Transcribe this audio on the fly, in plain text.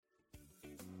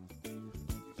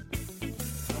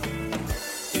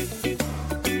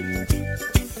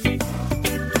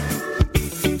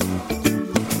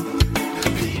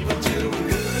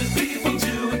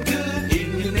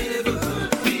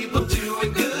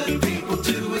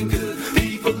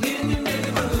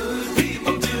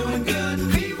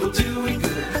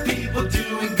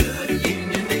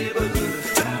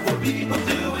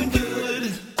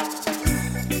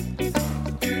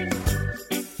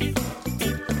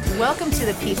Welcome to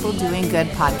the People Doing Good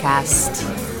podcast.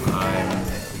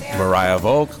 I'm Mariah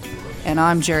Volk. And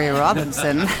I'm Jerry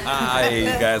Robinson. Hi,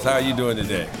 guys. How are you doing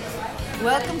today?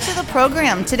 Welcome to the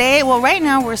program. Today, right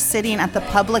now we're sitting at the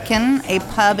Publican, a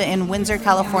pub in Windsor,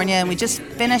 California, and we just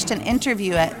finished an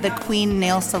interview at the Queen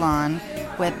Nail Salon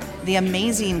with the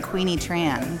amazing Queenie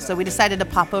Tran. So we decided to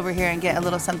pop over here and get a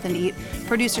little something to eat.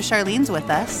 Producer Charlene's with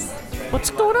us.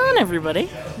 What's going on, everybody?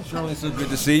 It's really so good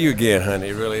to see you again, honey.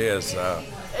 It really is.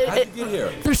 How'd you get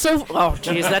here? Oh,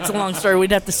 geez, that's a long story.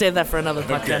 We'd have to save that for another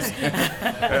podcast.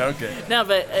 Okay. No,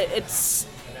 but it's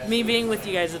me being with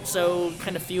you guys. It's so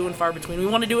kind of few and far between. We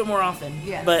want to do it more often,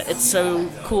 Yes. But it's so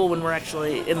cool when we're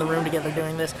actually in the room together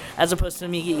doing this, as opposed to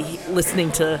me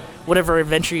listening to whatever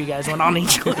adventure you guys went on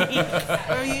each week.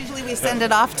 Or usually we send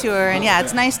it off to her, and yeah,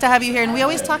 it's nice to have you here. And we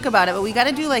always talk about it, but we got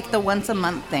to do like the once a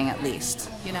month thing at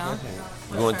least, you know?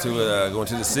 Going to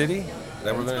the city? Is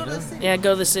that what we're going to do? Yeah,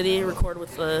 go to the city,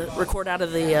 record out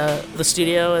of the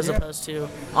studio as opposed to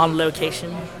on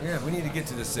location. Yeah, we need to get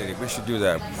to the city. We should do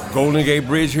that. Golden Gate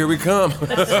Bridge, here we come.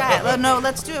 That's right. Well, no,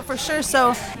 let's do it for sure.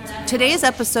 So today's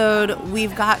episode,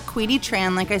 we've got Queenie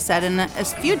Tran, like I said, and a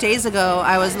few days ago,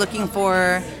 I was looking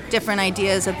for different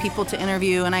ideas of people to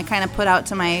interview, and I kind of put out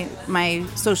to my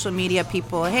social media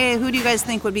people, hey, who do you guys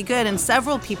think would be good? And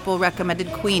several people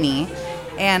recommended Queenie.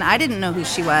 And I didn't know who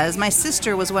she was. My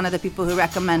sister was one of the people who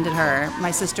recommended her.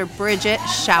 My sister Bridget,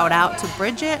 shout out to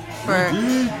Bridget for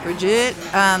Bridget.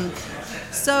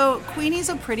 So Queenie's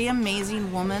a pretty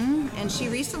amazing woman, and she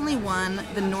recently won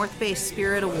the North Bay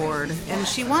Spirit Award. And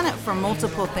she won it for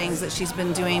multiple things that she's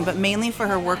been doing, but mainly for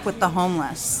her work with the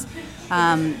homeless.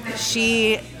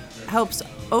 She helps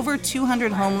over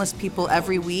 200 homeless people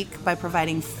every week by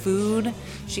providing food.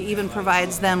 She even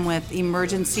provides them with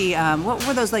emergency, what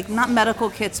were those, like not medical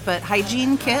kits, but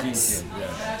hygiene kits.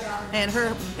 And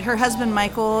her husband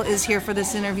Michael is here for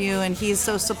this interview, and he's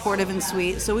so supportive and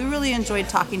sweet. So we really enjoyed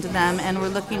talking to them, and we're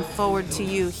looking forward to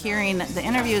you hearing the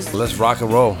interviews. Let's rock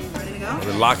and roll. Ready to go?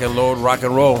 We're lock and load, rock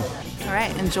and roll. All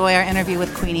right, enjoy our interview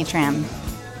with Queenie Tran.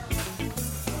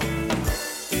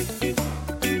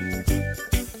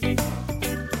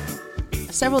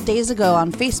 Several days ago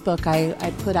on Facebook,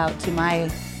 I put out to my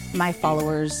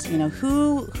followers, you know,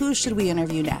 who should we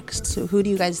interview next? So who do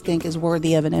you guys think is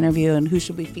worthy of an interview, and who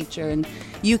should we feature? And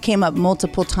you came up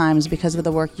multiple times because of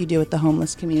the work you do with the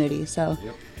homeless community. So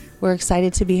we're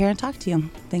excited to be here and talk to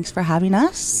you. Thanks for having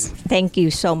us. Thank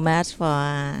you so much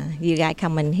for you guys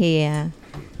coming here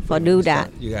for do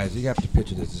that. You guys, you have to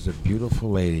picture this. This is a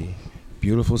beautiful lady,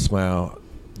 beautiful smile.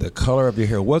 The color of your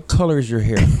hair. What color is your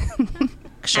hair?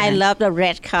 I love the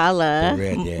red color. The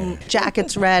red, yeah.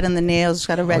 Jacket's red and the nails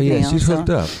got a red yeah, nail. she's so. hooked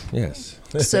up. Yes.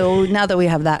 So now that we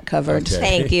have that covered. Okay.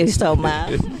 Thank you so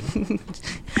much.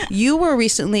 You were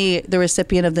recently the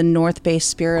recipient of the North Bay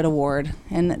Spirit Award,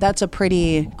 and that's a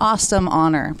pretty awesome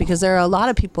honor because there are a lot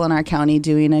of people in our county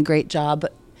doing a great job,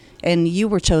 and you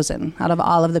were chosen out of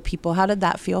all of the people. How did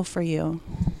that feel for you?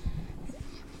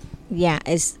 Yeah,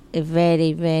 it's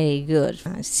very, very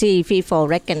good. See people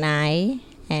recognize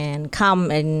and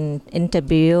come and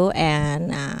interview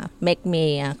and make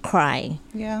me cry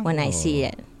when I see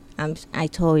it. I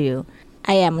told you,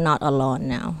 I am not alone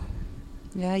now.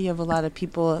 Yeah, you have a lot of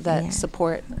people that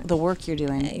support the work you're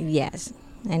doing. Yes.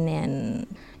 And then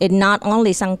it's not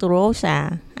only Santa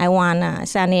Rosa. I want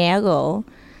San Diego.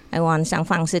 I want San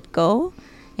Francisco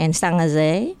and San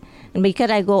Jose. And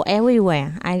because I go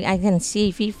everywhere, I can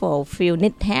see people feel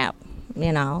need help,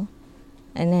 you know.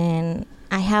 And then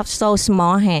I have so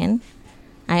small hand.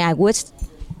 I wish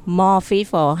more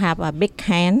people have a big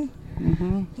hand.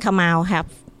 Come out, have.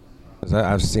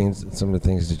 I've seen some of the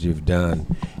things that you've done,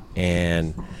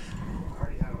 and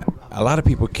a lot of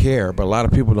people care, but a lot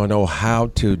of people don't know how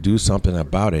to do something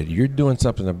about it. You're doing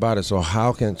something about it, so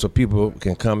people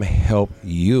can come help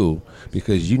you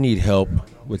because you need help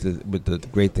with the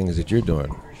great things that you're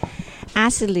doing.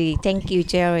 Actually, thank you,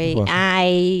 Jerry.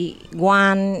 I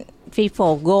want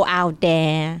people go out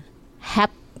there, help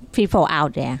people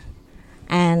out there,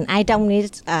 and I don't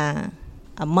need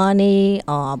money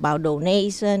or about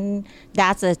donation.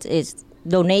 That's it's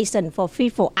donation for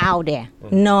people out there,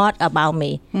 not about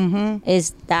me.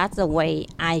 That's the way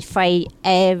I fight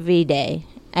every day,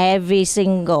 every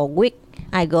single week.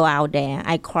 I go out there,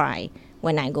 I cry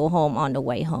when I go home on the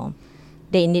way home.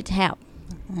 They need help.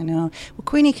 I know. Well,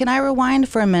 Queenie, can I rewind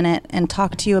for a minute and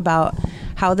talk to you about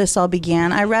how this all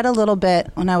began? I read a little bit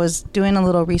when I was doing a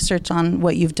little research on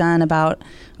what you've done about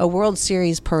a World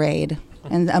Series parade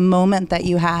and a moment that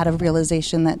you had of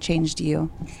realization that changed you.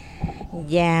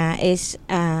 Yeah, it's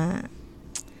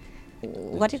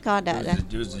what do you call that?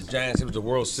 It was the Giants. It was the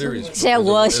World Series. The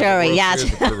World Series, yes.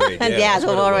 Parade. Yeah, yes, that's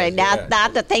what it World was. Series. Yeah.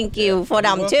 That thank you for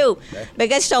them too,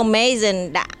 because it's so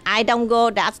amazing that I don't go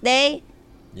that day,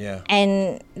 Yeah.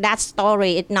 and that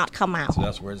story it not come out. So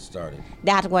that's where it started.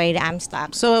 That way I'm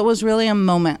stuck. So it was really a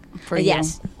moment for you.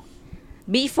 Yes.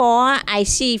 Before I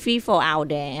see people out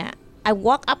there, I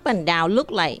walk up and down, look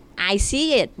like I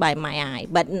see it by my eye,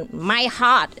 but my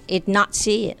heart it not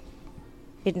see it.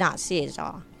 It not see it at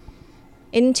all.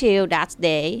 Until that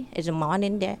day, it's a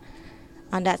morning there,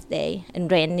 on that day,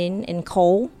 and raining and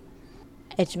cold,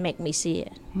 it make me see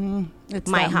it. It's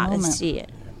My that heart moment. is see it.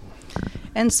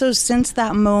 And so since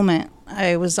that moment,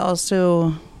 I was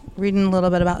also reading a little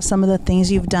bit about some of the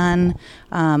things you've done.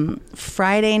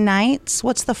 Friday nights,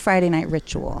 what's the Friday night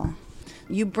ritual?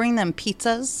 You bring them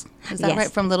pizzas, is that Yes.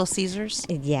 right, from Little Caesars?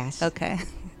 Yes. Okay.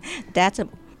 That's a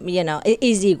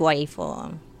easy way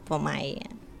for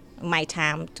my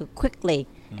time to quickly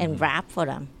and wrap for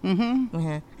them.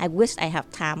 I wish I have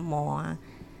time more.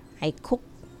 I cook,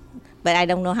 but I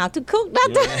don't know how to cook.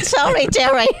 Sorry,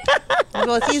 Jerry.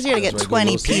 Well, it's easier to get That's why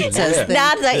 20 I go Little Caesars. pizzas. Yeah. than-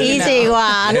 That's the easy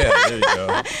one. Yeah, there you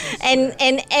go.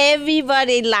 And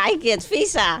everybody like it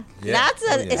pizza. Yeah. That's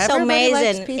Oh, yeah. it's so Everybody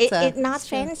likes amazing. pizza. It's not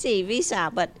fancy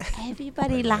pizza, but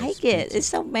everybody like it. It's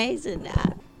so amazing.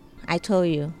 I told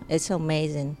you, it's so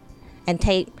amazing. And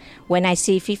when I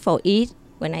see people eat,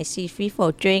 when I see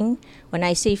people drink, when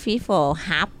I see people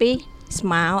happy,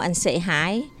 smile and say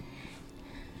hi,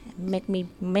 make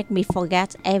me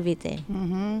forget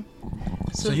everything.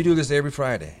 So you do this every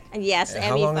Friday? Yes, And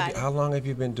everybody. how long have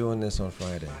you been doing this on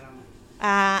Friday?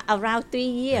 Around 3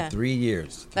 years. 3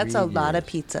 years. That's 3 a lot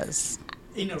of years. pizzas.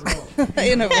 In a row.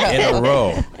 In a row. In a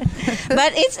row.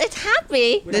 But it's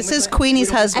happy. This is Queenie's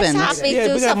husband. It's happy Yeah,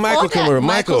 to we got Michael support coming over. it.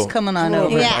 Michael's Michael. coming on Come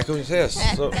over. Yeah. Michael,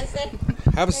 yes. So, That's it.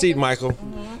 have a seat, Michael.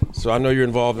 So I know you're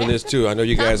involved in this too. I know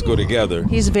you guys go together.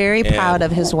 He's very And- proud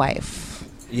of his wife.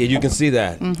 Yeah, you can see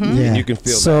that. Mm-hmm. And you can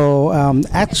feel that. So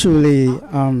actually,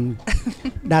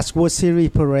 that World Series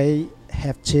parade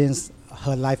have changed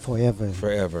her life forever.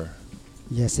 Forever.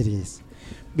 Yes, it is,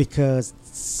 because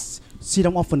she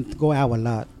don't often go out a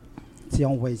lot. She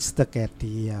always stuck at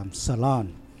the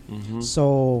salon.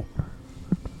 So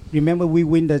remember, we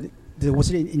win the World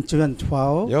Series in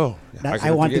 2012. Yo, That I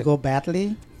can want to forget. go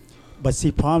badly, but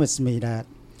she promised me that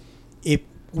if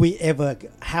we ever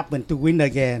happen to win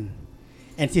again,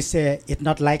 and she said it's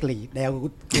not likely they are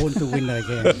going to win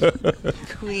again.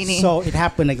 Queenie. So it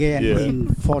happened again Yeah.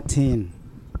 in 14.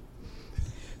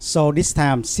 So this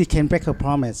time she can break her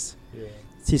promise.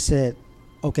 She said,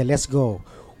 "Okay, let's go."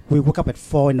 We woke up at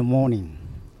 4 in the morning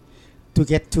to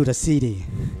get to the city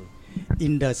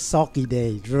in the soggy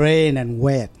day, rain and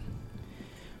wet,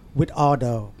 with all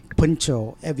the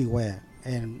poncho everywhere,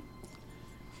 and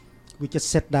we just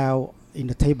sat down in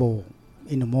the table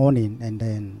in the morning, and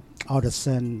then all of a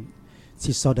sudden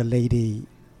she saw the lady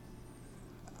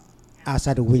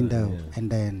outside the window,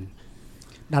 and then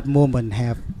that moment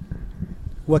have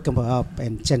woken her up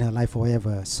and changed her life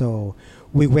forever. So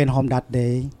we went home that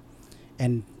day,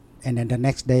 and then the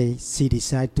next day she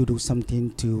decided to do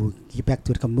something to give back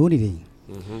to the community.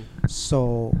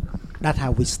 So that's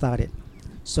how we started.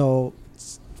 So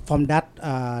from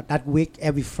that week,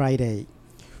 every Friday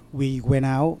we went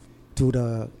out to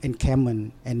the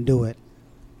encampment and do it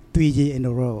 3 years in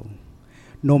a row,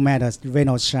 no matter rain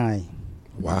or shine.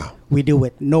 Wow. We do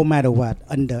it no matter what,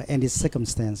 under any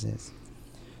circumstances.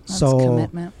 That's So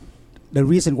commitment. the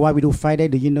reason why we do Friday,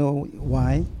 do you know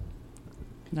why?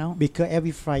 No. Because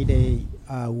every Friday,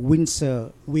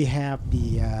 Windsor, we have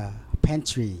the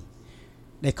pantry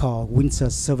they call Windsor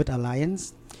Service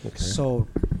Alliance. Okay. So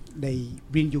they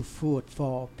bring you food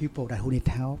for people that who need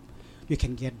help. You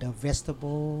can get the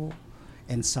vegetable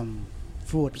and some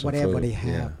food, Some whatever food, they have,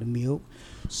 yeah. the milk.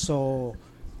 So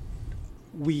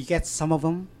we get some of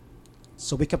them.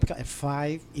 So we can pick up at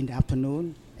 5 in the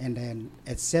afternoon, and then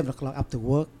at 7 o'clock after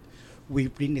work, we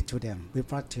bring it to them. We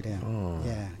brought to them. Oh.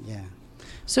 Yeah.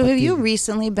 So have you Okay.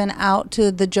 recently been out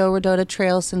to the Joe Rodota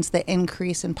Trail since the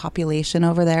increase in population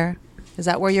over there? Is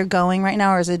that where you're going right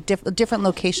now, or is it a different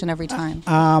location every time?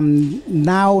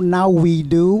 Now we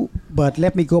do, but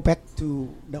let me go back to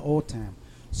the old time.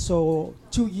 So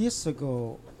 2 years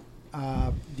ago,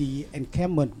 the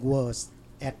encampment was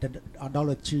at the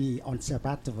Dollar Tree on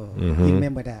Sabatival. Mhm.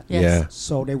 Remember that? Yes. Yeah.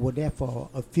 So they were there for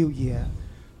a few years,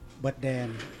 but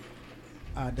then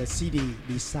the city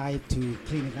decided to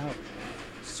clean it up,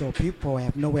 so people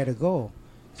have nowhere to go.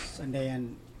 And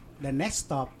then the next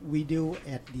stop we do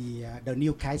at the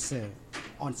New Kaiser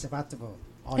on Sabatival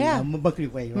on Yeah. Mercury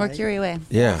Way, right? Mercury Way.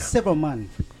 Yeah. Several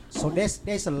months. So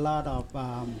there's a lot of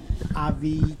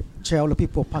RV trailer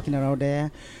people parking around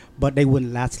there, but they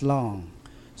wouldn't last long.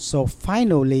 So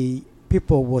finally,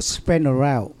 people were spreading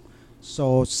around.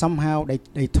 So somehow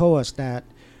they told us that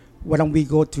why don't we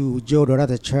go to Joe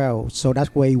Dorado Trail? So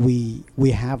that way we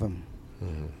have them.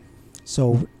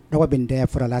 So that have been there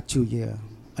for the last 2 years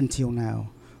until now.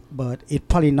 But it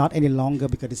probably not any longer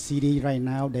because the city right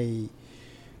now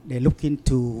they're looking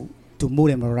to move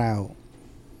them around.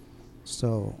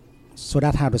 So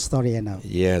that's how the story ended up.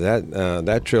 Yeah,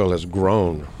 that trail has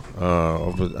grown.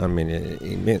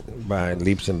 It meant by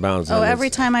leaps and bounds. Oh, every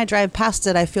time I drive past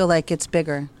it, I feel like it's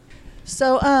bigger.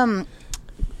 So,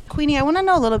 Queenie, I want to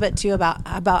know a little bit too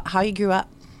about how you grew up.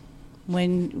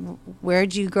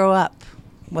 Where'd you grow up?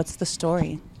 What's the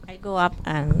story? I grew up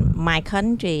in my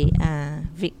country,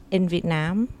 in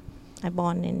Vietnam. I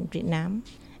born in Vietnam,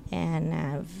 and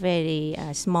a very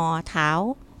small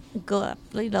town. Grew up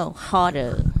a little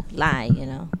harder life,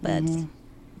 but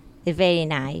it's very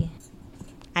nice.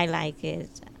 I like it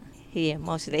here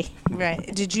mostly.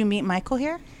 Right. Did you meet Michael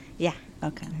here? Yeah.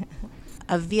 Okay.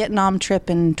 A Vietnam trip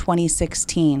in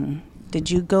 2016. Did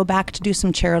you go back to do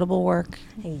some charitable work?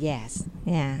 Yes.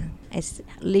 Yeah. It's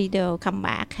little come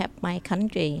back, help my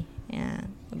country. Yeah.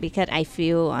 Because I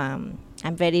feel I'm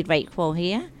very grateful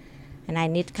here, and I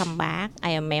need to come back.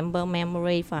 I remember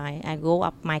memory for I go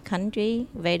up my country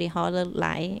very hard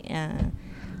life.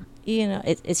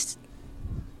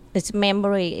 It's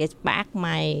memory. It's back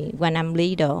when I'm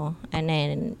little, and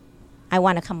then I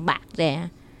want to come back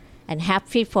there and have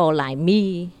people like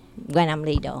me when I'm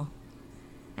little.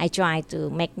 I try to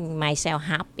make myself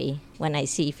happy when I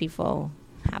see people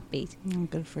happy.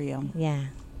 Good for you. Yeah,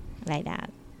 like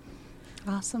that.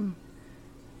 Awesome.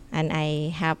 And I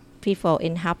have people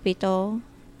in hospital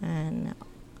and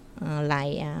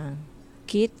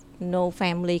kids, no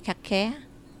family care,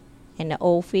 and the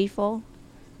old people.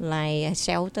 Like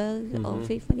shelter, old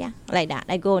people, yeah, like that.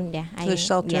 I go in there. The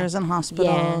shelters and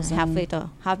hospitals. Yeah,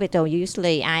 hospital.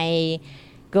 Usually, I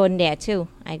go in there too.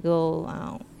 I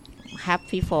go have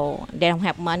people. They don't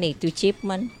have money to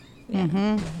treatment.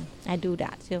 Yeah. I do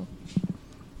that too.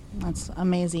 That's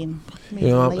amazing.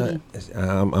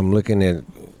 I'm looking at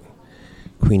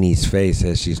Queenie's face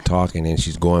as she's talking, and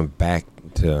she's going back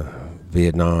to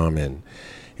Vietnam and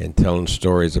telling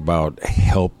stories about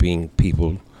helping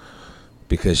people,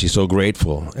 because she's so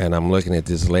grateful. And I'm looking at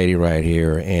this lady right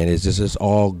here, and it's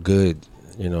all good.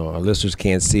 Our listeners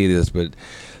can't see this, but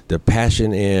the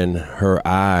passion in her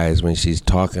eyes when she's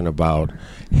talking about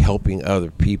helping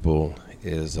other people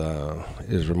is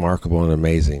remarkable and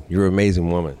amazing. You're an amazing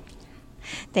woman.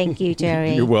 Thank you,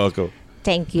 Jerry. You're welcome.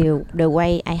 Thank you. The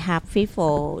way I have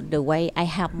people, the way I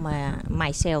have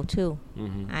myself too.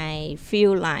 I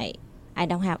feel like I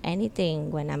don't have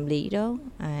anything when I'm little,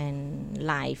 and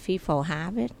like people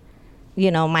have it.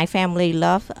 My family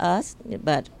loves us,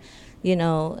 but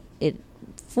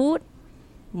food,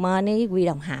 money, we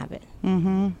don't have it.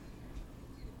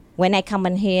 When I come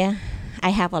in here, I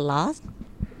have a lot.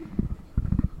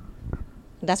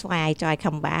 That's why I try to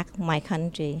come back to my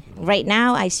country. Right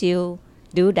now, I still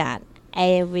do that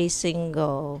every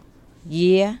single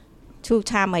year, 2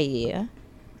 times a year.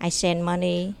 I send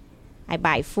money, I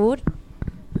buy food,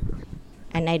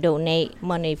 and I donate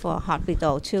money for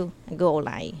hospital too. I go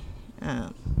like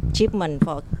treatment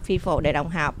for people that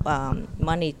don't have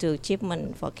money to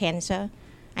treatment for cancer.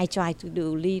 I try to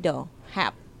do little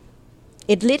help.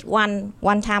 At least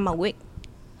one time a week.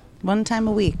 1 time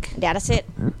a week. That's it.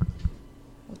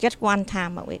 Just 1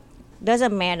 time a week.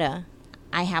 Doesn't matter.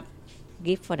 I have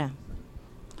gift for them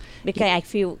because I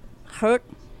feel hurt.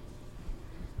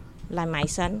 Like my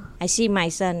son, I see my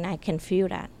son. I can feel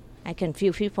that. I can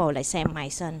feel people like say my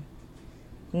son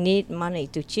need money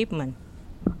to treatment.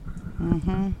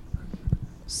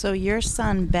 So your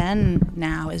son Ben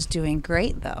now is doing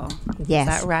great though. Yes.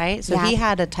 Is that right? So he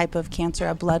had a type of cancer,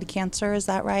 a blood cancer, is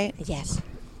that right? Yes.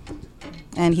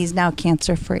 And he's now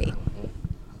cancer free.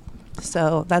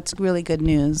 So that's really good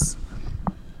news.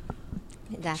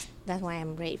 That's why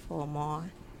I'm grateful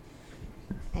more.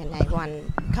 And I want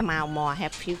to come out more,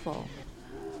 help people.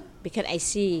 Because I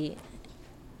see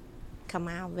come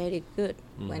out very good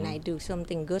when I do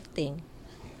something good thing.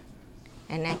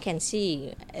 And I can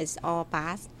see it's all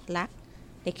past luck.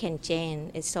 They can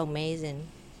change. It's so amazing.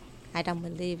 I don't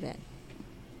believe it.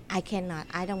 I cannot.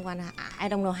 I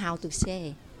don't know how to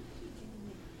say.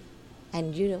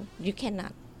 And you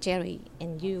cannot, Jerry,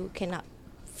 and you cannot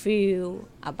feel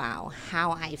about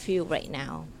how I feel right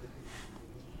now.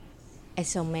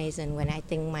 It's so amazing when I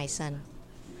think my son.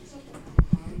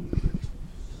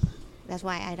 That's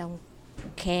why I don't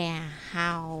care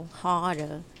how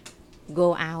hard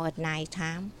go out at night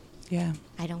time. Yeah.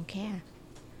 I don't care.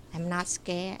 I'm not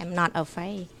scared. I'm not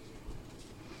afraid.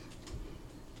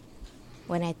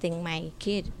 When I think my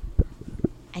kid,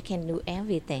 I can do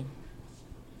everything.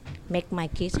 Make my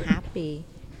kids happy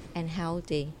and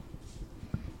healthy.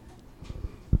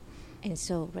 And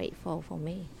so grateful for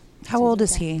me. How old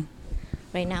is he?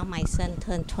 Right now, my son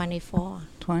turned 24.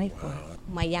 24.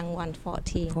 My young one,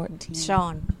 14. 14.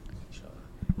 Sean,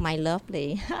 my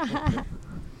lovely.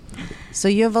 So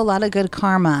you have a lot of good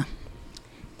karma.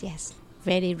 Yes,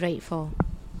 very grateful.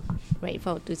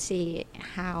 Grateful to see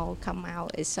how come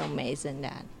out. It's so amazing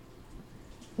that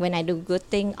when I do good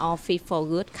thing, all people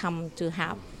good come to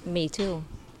help me too.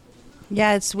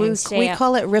 Yeah, we And share.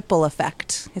 call it ripple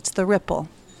effect. It's the ripple.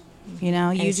 You know,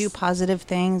 you And do positive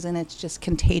things and it's just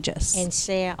contagious. And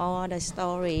share all the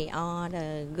story, all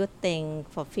the good thing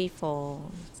for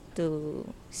people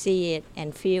to see it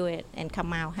and feel it and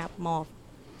come out help more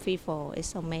people.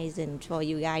 It's amazing for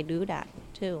you guys do that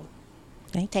too.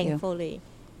 Thank you. Thankfully.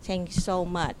 Thank you so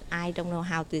much. I don't know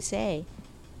how to say.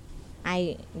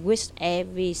 I wish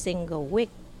every single week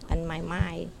in my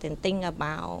mind and think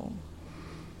about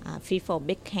people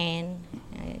big hand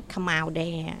come out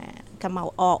there, come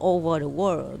out all over the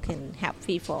world, can help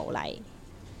people like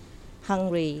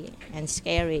hungry and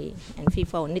scary and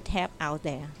people need help out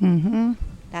there. Mm-hmm.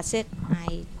 That's it.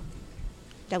 I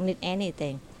don't need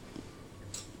anything.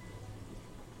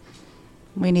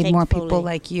 We need more people Thankfully.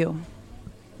 like you.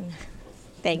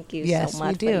 Thank you Yes, so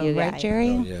much we do. for you Right, guys. Jerry?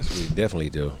 Oh, yes, we definitely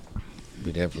do.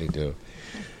 We definitely do.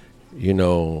 You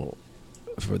know,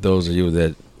 for those of you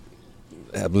that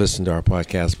have listened to our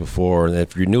podcast before, and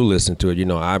if you're new listening to it, you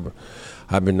know,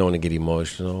 I've been known to get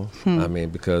emotional. I mean,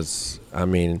 because,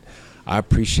 I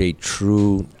appreciate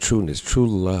trueness, true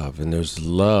love. And there's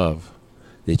love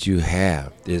that you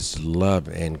have. There's love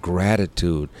and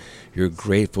gratitude. You're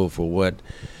grateful for what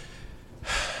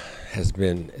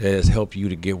has helped you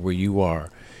to get where you are,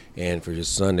 and for your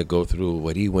son to go through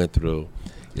what he went through.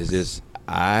 Is this?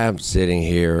 I'm sitting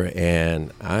here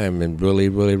and I am really,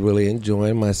 really, really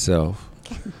enjoying myself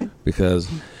because,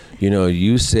 you know,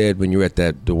 you said when you were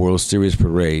at the World Series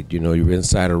parade, you know, you were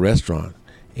inside a restaurant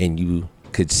and you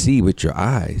could see with your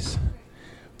eyes,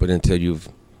 but until you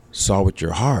saw with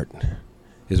your heart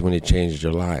is when it changed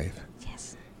your life.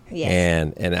 Yes.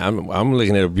 Yes. And I'm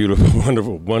looking at a beautiful,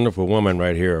 wonderful, wonderful woman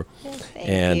right here. Thank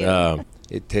you. And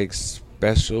it takes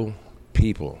special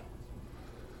people.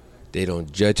 They don't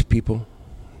judge people.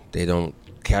 They don't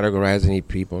categorize any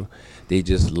people. They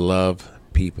just love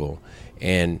people.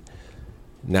 And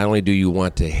not only do you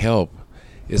want to help,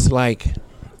 it's like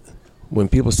when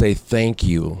people say thank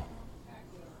you,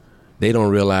 they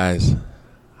don't realize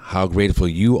how grateful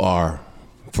you are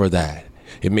for that.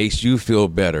 It makes you feel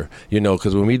better, you know,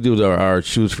 because when we do our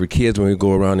shoes for kids, when we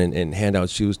go around and hand out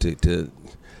shoes to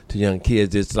young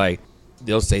kids, it's like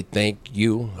they'll say thank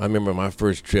you. I remember my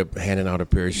first trip handing out a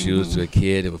pair of shoes to a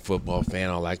kid, a football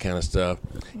fan, all that kind of stuff.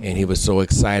 And he was so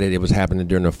excited. It was happening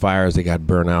during the fires. They got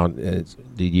burnt out a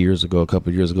couple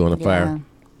of years ago in the fire.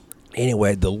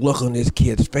 Anyway, the look on this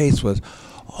kid's face was,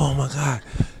 oh my God,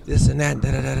 this and that,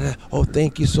 da, da, da, da. Oh,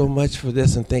 thank you so much for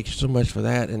this and thank you so much for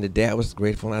that. And the dad was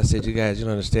grateful. And I said, you guys, you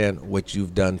don't understand what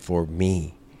you've done for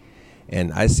me.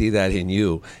 And I see that in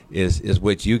you is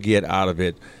what you get out of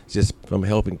it just from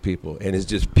helping people. And it's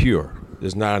just pure.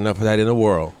 There's not enough of that in the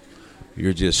world.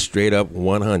 You're just straight up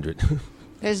 100.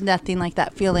 There's nothing like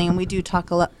that feeling. And we do talk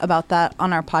a lot about that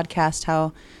on our podcast,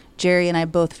 how Jerry and I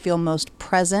both feel most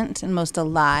present and most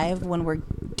alive when we're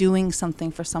doing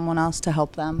something for someone else to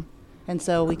help them. And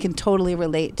so we can totally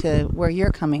relate to where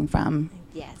you're coming from.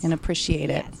 Yes. And appreciate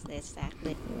it. Yes,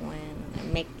 exactly. When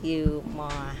it make you more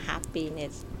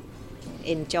happiness,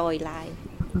 enjoy life,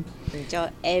 enjoy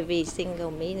every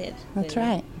single minute. That's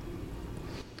right.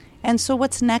 And so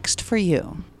what's next for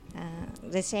you?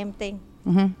 The same thing.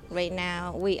 Mm-hmm. Right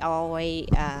now, we always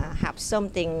have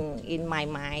something in my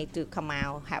mind to come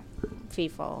out, help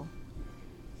people.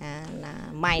 And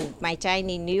my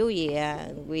Chinese New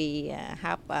Year, we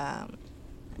have, I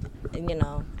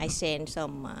send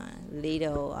some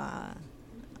little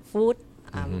food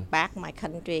back my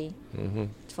country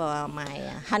for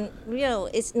my,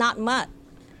 it's not much.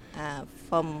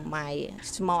 From my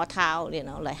small town,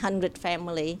 like 100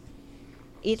 family,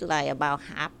 eat like about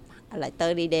half, like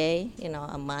 30 days,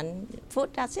 a month. Food,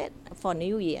 that's it for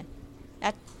New Year.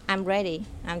 That I'm ready.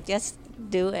 I'm just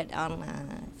do it on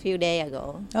a few days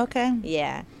ago. Okay.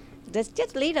 Yeah, that's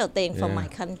just little thing for Yeah. my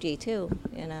country too,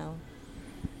 And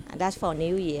that's for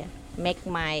New Year. Make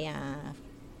my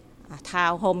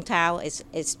hometown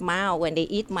is smile when they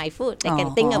eat my food. They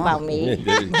can think Aw. about me.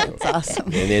 There you go. That's awesome.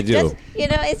 And they do. Just,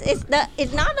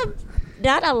 it's not a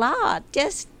Not a lot,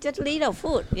 just little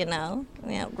food,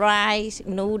 rice,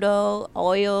 noodle,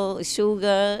 oil,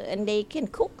 sugar, and they can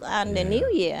cook on the New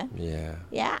Year.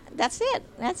 Yeah, that's it.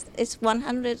 It's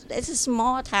 100. It's a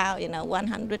small town,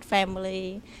 100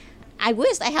 family. I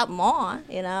wish I had more,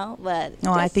 but.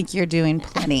 No, I think you're doing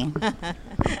plenty.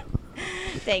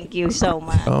 Thank you so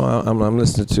much. Oh, I'm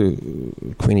listening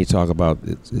to Queenie talk about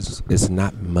it's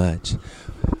not much.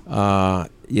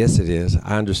 Yes, it is.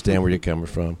 I understand where you're coming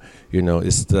from.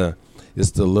 It's the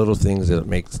little things that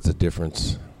makes the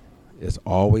difference. It's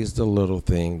always the little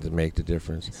things that make the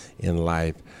difference in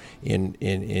life,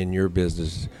 in your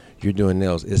business. You're doing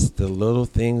nails. It's the little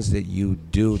things that you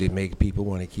do that make people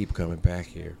want to keep coming back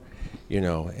here.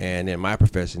 And in my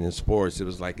profession in sports, it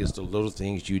was like it's the little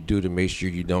things you do to make sure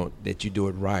you do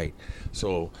it right.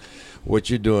 So what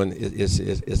you're doing is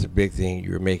a big thing.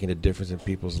 You're making a difference in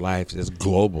people's lives. It's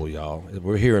global, y'all.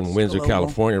 We're here in Windsor,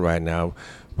 California right now,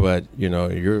 but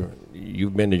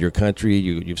you've been to your country.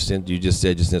 You just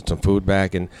said you sent some food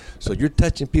back, and so you're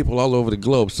touching people all over the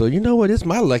globe. So you know what? It's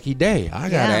my lucky day. I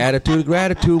got an attitude of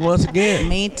gratitude once again.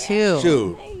 Me too.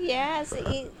 Shoot. Yes.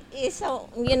 So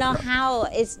how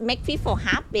it makes people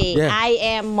happy. Yeah. I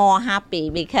am more happy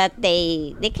because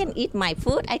they can eat my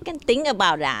food. I can think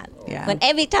about that. Yeah. When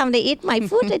every time they eat my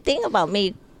food, they think about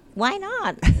me. Why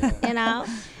not?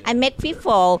 I make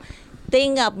people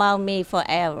think about me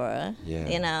forever. Yeah.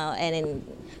 And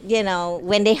then,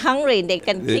 when they're hungry, they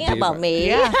can think about me.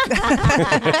 Yeah.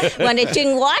 When they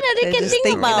drink water, they can just think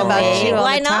thinking about about me. you all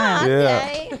Why the time. not?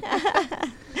 Yeah.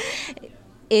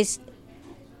 It's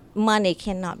money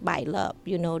cannot buy love.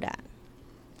 You know that.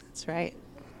 That's right.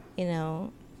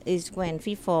 It's when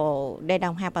people they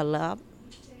don't have a love.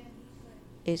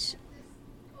 It's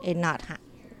not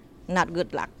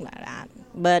good luck like that.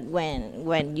 But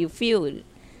when you feel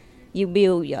you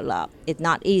build your love, it's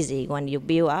not easy. When you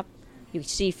build up, you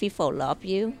see people love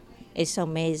you. It's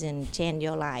amazing. Change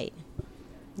your life.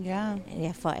 Yeah.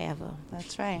 Forever.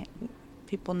 That's right.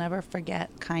 People never forget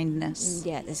kindness.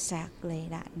 Yeah, exactly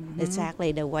that.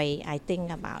 Exactly the way I think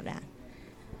about that.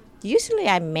 Usually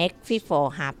I make people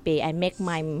happy. I make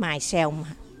myself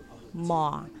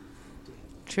more.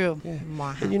 True. Yeah.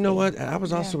 More happy. And you know what? I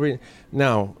was also reading.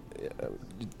 Now,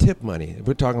 tip money.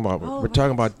 We're talking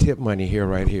about tip money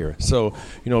right here. So,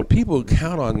 people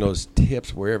count on those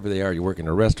tips wherever they are. You work in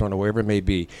a restaurant or wherever it may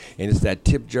be, and it's that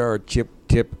tip jar, tip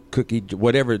cookie,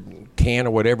 whatever can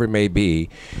or whatever it may be,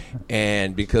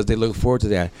 and because they look forward to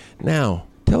that. Now,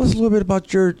 tell us a little bit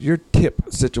about your tip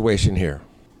situation here.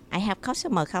 I have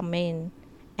customer come in,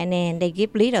 and then they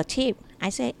give little tip. I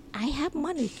say I have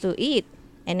money to eat,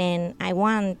 and then I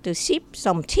want to ship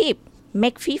some tip.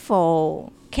 Make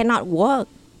people cannot work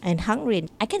and hungry.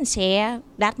 I can share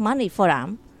that money for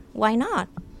them. Why not?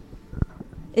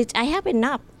 I have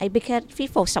enough because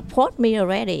people support me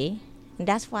already. And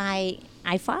that's why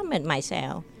I farm it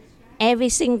myself. Every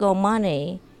single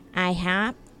money I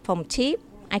have from tip,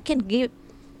 I can give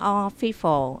all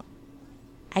people.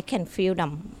 I can feel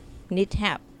them need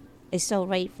help. It's so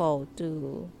grateful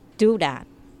to do that.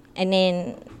 And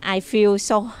then I feel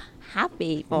so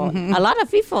happy for a lot of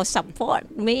people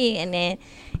support me and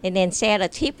then share a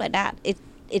tip like that.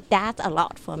 It does a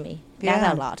lot for me.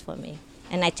 That's a lot for me.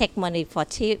 And I take money for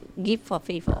tip, give for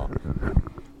people.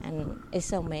 And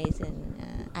it's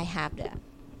amazing. I have that.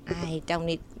 I don't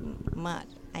need much.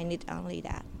 I need only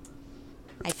that.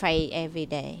 I pray every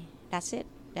day. That's it.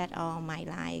 That's all my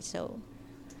life. So,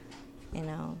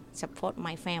 support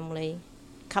my family.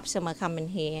 Customer come in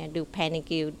here, do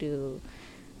pedicure, do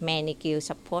manicure,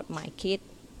 support my kid,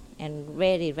 and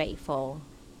very grateful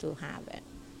to have it.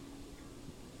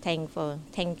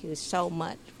 Thank you so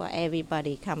much for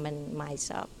everybody coming my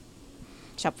shop,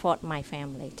 support my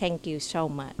family. Thank you so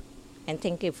much. And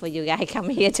thank you for you guys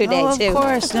coming here today too. Of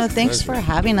course. No, thanks for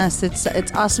having us.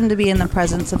 It's awesome to be in the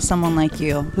presence of someone like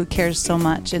you who cares so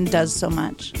much and does so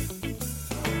much.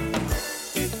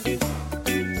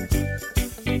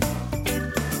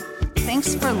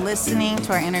 Thanks for listening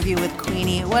to our interview with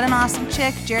Queenie. What an awesome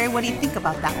chick. Jerry, what do you think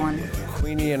about that one?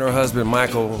 Queenie and her husband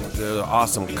Michael, they're an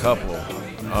awesome couple.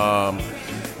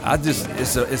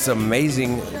 It's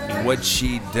amazing what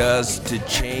she does to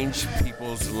change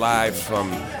people's lives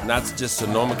from not just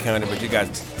Sonoma County, but you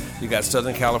got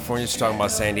Southern California. She's talking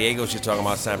about San Diego. She's talking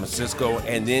about San Francisco,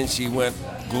 and then she went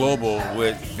global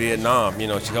with Vietnam.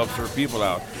 She helps her people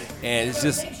out, and it's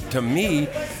just, to me,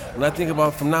 when I think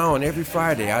about from now on every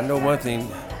Friday, I know one thing.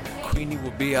 Queenie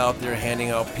will be out there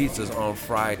handing out pizzas on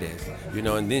Fridays,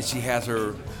 and then she has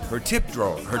her tip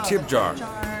drawer, her tip jar.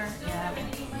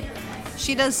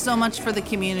 She does so much for the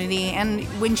community, and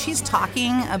when she's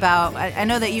talking about, I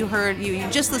know that you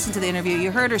just listened to the interview, you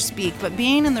heard her speak, but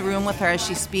being in the room with her as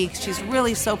she speaks, she's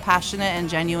really so passionate and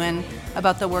genuine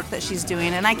about the work that she's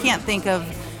doing, and I can't think of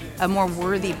a more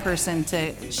worthy person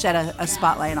to shed a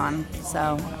spotlight on.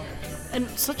 So. And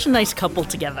such a nice couple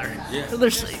together. Yeah.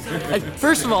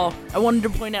 First of all, I wanted to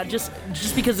point out, just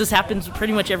because this happens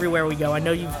pretty much everywhere we go, I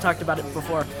know you've talked about it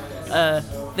before,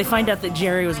 they find out that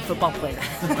Jerry was a football player.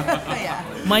 Yeah.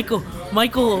 Michael,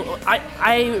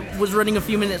 I was running a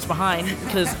few minutes behind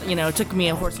because, it took me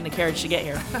a horse and a carriage to get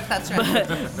here. That's right.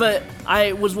 But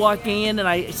I was walking in and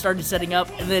I started setting up,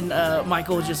 and then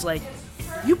Michael was just like,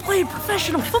 "You played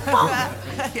professional football?"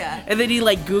 Yeah. And then he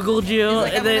Googled you. He's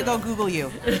like, and I'm gonna go Google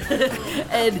you.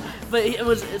 But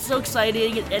it's so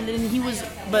exciting. And then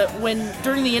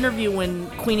during the interview when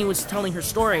Queenie was telling her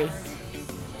story,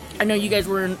 I know you guys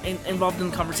were involved in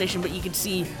the conversation, but you could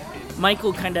see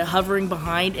Michael kind of hovering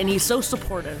behind, and he's so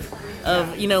supportive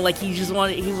of, he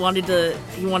wanted to,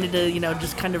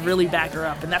 just kind of really back her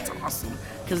up, and that's awesome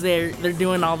because they're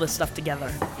doing all this stuff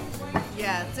together.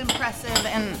 Yeah, it's impressive,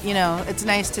 and it's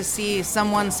nice to see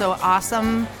someone so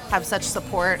awesome have such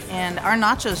support. And our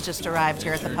nachos just arrived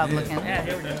here at the Publican. Yeah,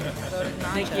 here we go.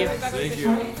 Thank you.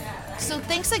 So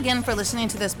thanks again for listening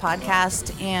to this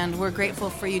podcast, and we're grateful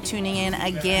for you tuning in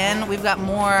again. We've got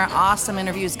more awesome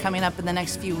interviews coming up in the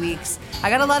next few weeks.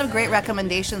 I got a lot of great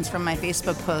recommendations from my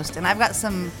Facebook post, and I've got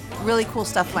some really cool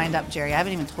stuff lined up, Jerry, I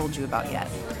haven't even told you about yet.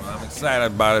 Well, I'm excited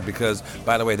about it because,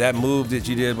 by the way, that move that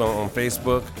you did on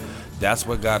Facebook, that's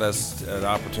what got us the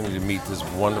opportunity to meet this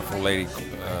wonderful lady,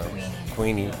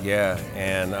 Queenie,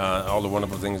 and all the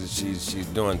wonderful things that she's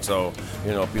doing. So,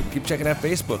 people keep checking out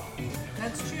Facebook.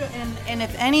 That's true. And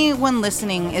if anyone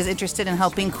listening is interested in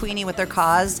helping Queenie with their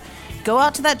cause, go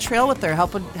out to that trail with her.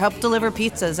 Help deliver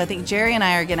pizzas. I think Jerry and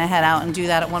I are going to head out and do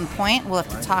that at one point. We'll have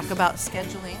to talk about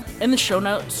scheduling. In the show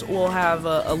notes, we'll have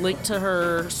a link to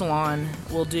her salon.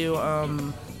 We'll do.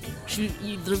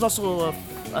 There's also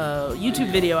a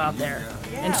YouTube video out there,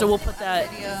 and so we'll put that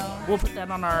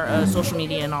on our social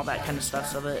media and all that kind of stuff,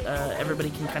 so that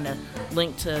everybody can kind of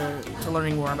link to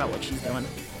learning more about what she's doing.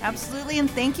 Absolutely, and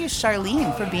thank you,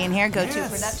 Charlene, for being here. Go-To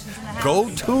Productions in the house.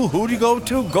 Go-To? Who do you go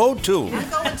to? Go-To. I'm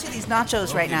going to these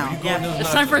nachos right now. Yeah,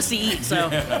 it's time for us to eat, so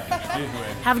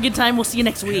have a good time. We'll see you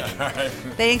next week.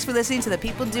 Thanks for listening to the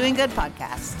People Doing Good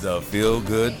podcast. The Feel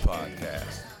Good Podcast.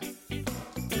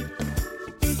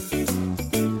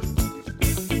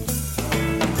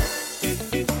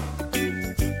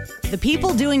 The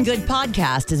People Doing Good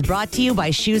podcast is brought to you by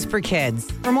Shoes for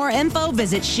Kids. For more info,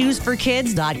 visit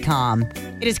shoesforkids.com.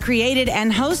 It is created and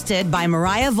hosted by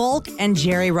Mariah Volk and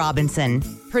Jerry Robinson.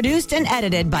 Produced and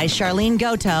edited by Charlene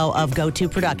Goto of Go-To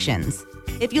Productions.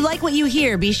 If you like what you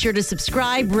hear, be sure to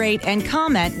subscribe, rate, and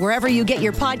comment wherever you get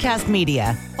your podcast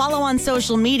media. Follow on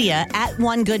social media at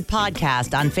One Good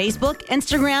Podcast on Facebook,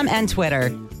 Instagram, and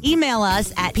Twitter. Email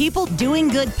us at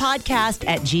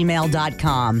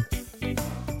peopledoinggoodpodcast@gmail.com.